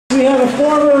we have a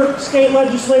former state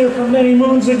legislator from many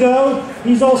moons ago.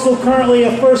 He's also currently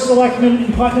a first selectman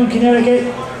in Putnam, Connecticut,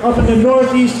 up in the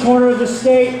northeast corner of the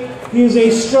state. He is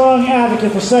a strong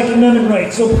advocate for Second Amendment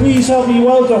rights. So please help me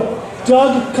welcome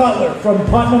Doug Cutler from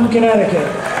Putnam, Connecticut.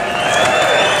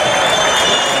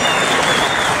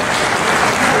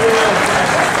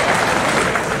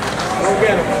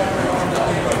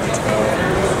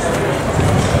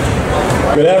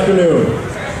 Good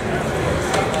afternoon.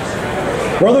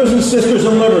 Brothers and sisters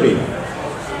in liberty,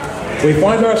 we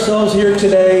find ourselves here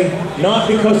today not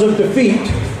because of defeat,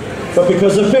 but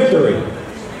because of victory.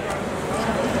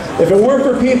 If it weren't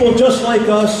for people just like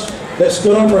us that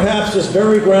stood on perhaps this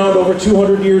very ground over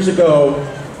 200 years ago,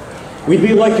 we'd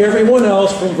be like everyone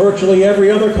else from virtually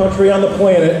every other country on the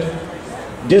planet,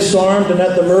 disarmed and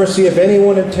at the mercy of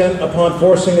anyone intent upon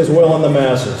forcing his will on the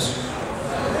masses.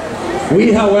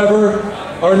 We, however,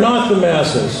 are not the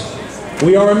masses.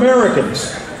 We are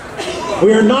Americans.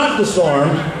 We are not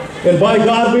disarmed, and by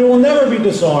God, we will never be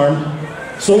disarmed,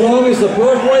 so long as the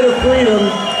birthright of freedom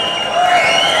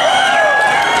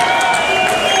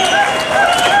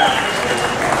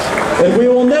and we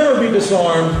will never be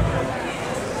disarmed,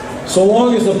 so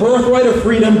long as the birthright of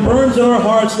freedom burns in our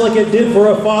hearts like it did for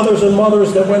our fathers and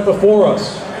mothers that went before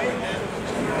us.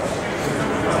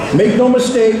 Make no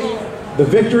mistake, the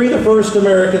victory the first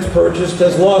Americans purchased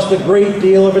has lost a great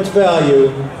deal of its value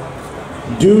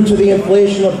due to the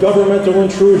inflation of governmental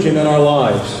intrusion in our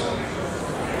lives.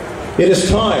 It is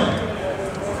time,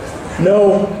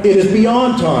 no, it is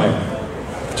beyond time,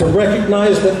 to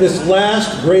recognize that this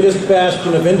last greatest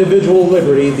bastion of individual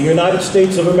liberty, the United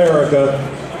States of America,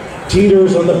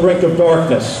 teeters on the brink of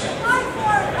darkness.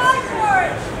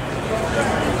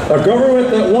 A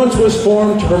government that once was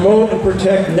formed to promote and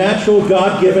protect natural,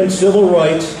 God-given civil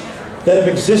rights that have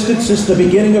existed since the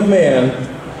beginning of man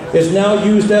is now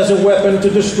used as a weapon to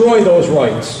destroy those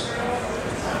rights.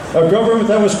 A government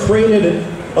that was created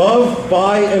of,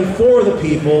 by, and for the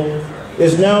people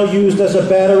is now used as a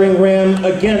battering ram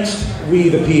against we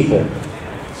the people.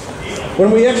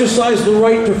 When we exercise the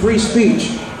right to free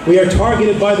speech, we are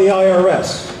targeted by the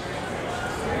IRS.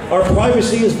 Our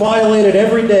privacy is violated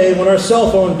every day when our cell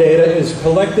phone data is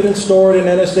collected and stored in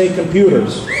NSA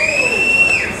computers.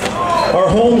 Our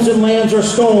homes and lands are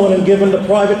stolen and given to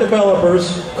private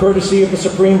developers, courtesy of the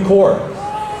Supreme Court.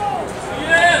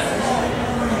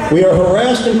 We are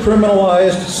harassed and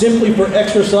criminalized simply for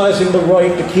exercising the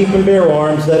right to keep and bear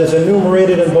arms that is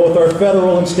enumerated in both our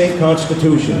federal and state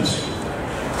constitutions.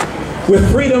 With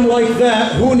freedom like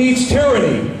that, who needs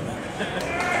tyranny?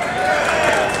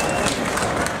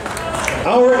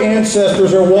 Our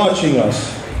ancestors are watching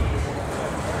us,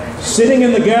 sitting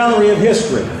in the gallery of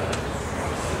history,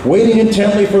 waiting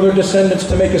intently for their descendants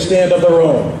to make a stand of their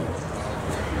own.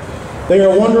 They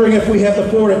are wondering if we have the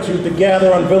fortitude to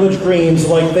gather on village greens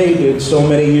like they did so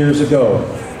many years ago.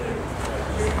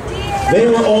 They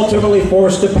were ultimately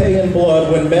forced to pay in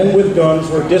blood when men with guns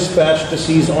were dispatched to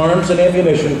seize arms and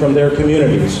ammunition from their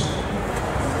communities.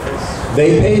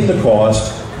 They paid the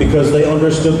cost because they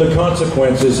understood the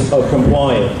consequences of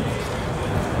complying.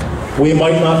 We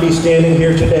might not be standing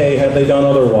here today had they done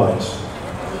otherwise.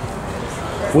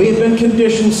 We have been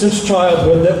conditioned since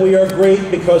childhood that we are great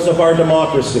because of our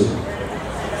democracy.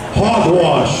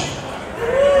 Hogwash.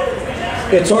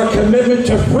 It's our commitment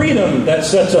to freedom that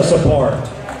sets us apart.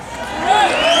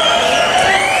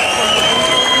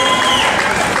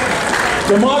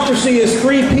 Democracy is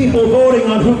free people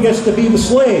voting on who gets to be the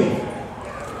slave.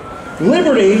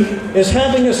 Liberty is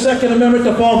having a Second Amendment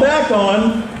to fall back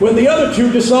on when the other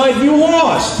two decide you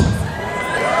lost.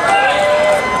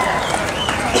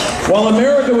 While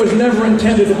America was never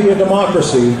intended to be a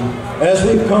democracy, as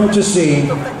we've come to see,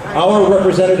 our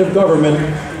representative government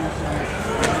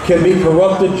can be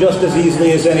corrupted just as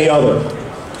easily as any other.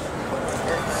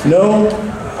 No,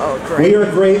 we are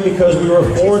great because we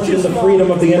were forged in the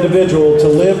freedom of the individual to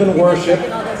live and worship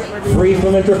free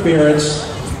from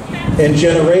interference, and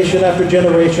generation after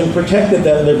generation protected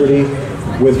that liberty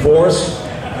with force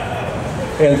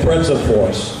and threats of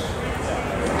force.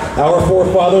 Our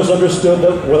forefathers understood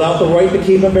that without the right to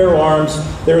keep and bear arms,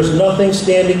 there is nothing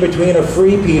standing between a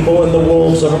free people and the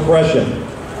wolves of oppression.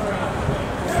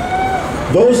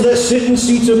 Those that sit in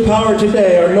seats of power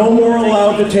today are no more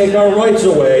allowed to take our rights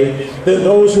away than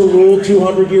those who ruled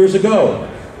 200 years ago.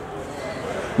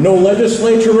 No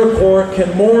legislature or court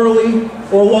can morally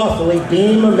or lawfully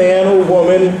deem a man or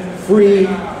woman free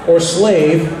or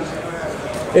slave,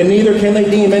 and neither can they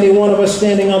deem any one of us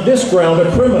standing on this ground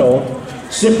a criminal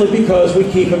simply because we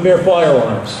keep and bear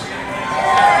firearms.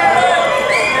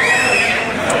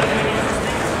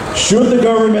 Should the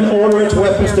government order its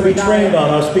weapons to be trained on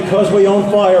us because we own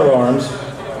firearms,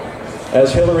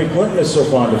 as Hillary Clinton is so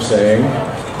fond of saying,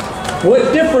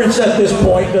 what difference at this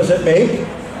point does it make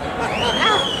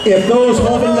if those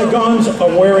holding the guns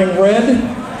are wearing red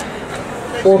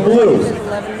or blue?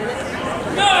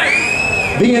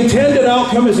 The intended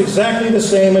outcome is exactly the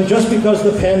same, and just because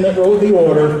the pen that wrote the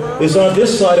order is on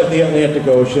this side of the Atlantic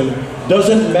Ocean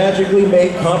doesn't magically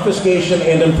make confiscation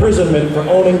and imprisonment for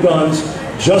owning guns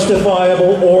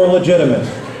justifiable or legitimate.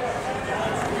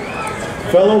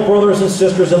 Fellow brothers and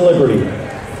sisters in liberty,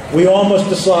 we all must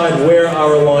decide where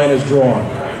our line is drawn.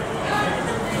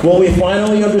 Will we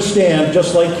finally understand,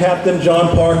 just like Captain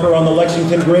John Parker on the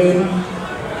Lexington Green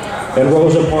and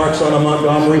Rosa Parks on a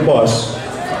Montgomery bus,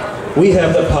 we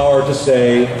have the power to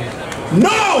say,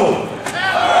 no!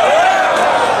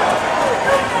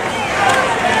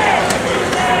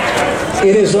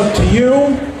 It is up to you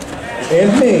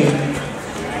and me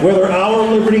whether our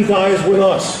liberty dies with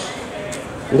us,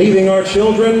 leaving our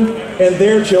children and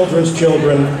their children's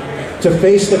children to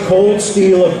face the cold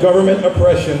steel of government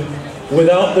oppression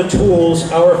without the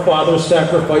tools our fathers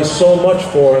sacrificed so much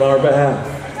for in our behalf.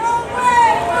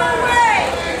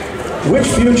 Which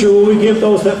future will we give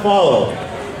those that follow?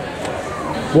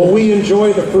 Will we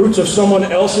enjoy the fruits of someone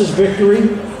else's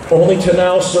victory, only to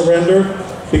now surrender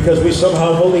because we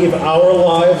somehow believe our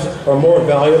lives are more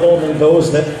valuable than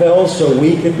those that fell so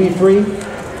we could be free?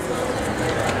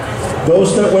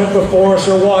 Those that went before us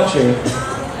are watching,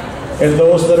 and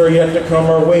those that are yet to come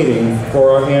are waiting for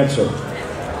our answer.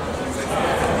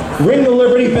 Ring the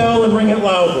Liberty Bell and ring it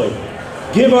loudly.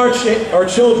 Give our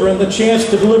children the chance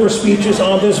to deliver speeches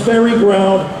on this very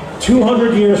ground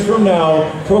 200 years from now,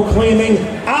 proclaiming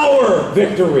our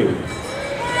victory.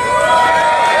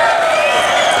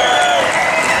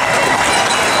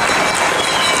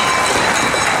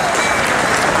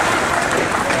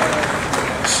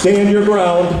 Stand your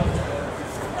ground.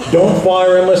 Don't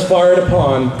fire unless fired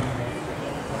upon.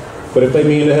 But if they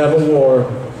mean to have a war,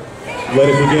 let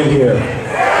it begin here.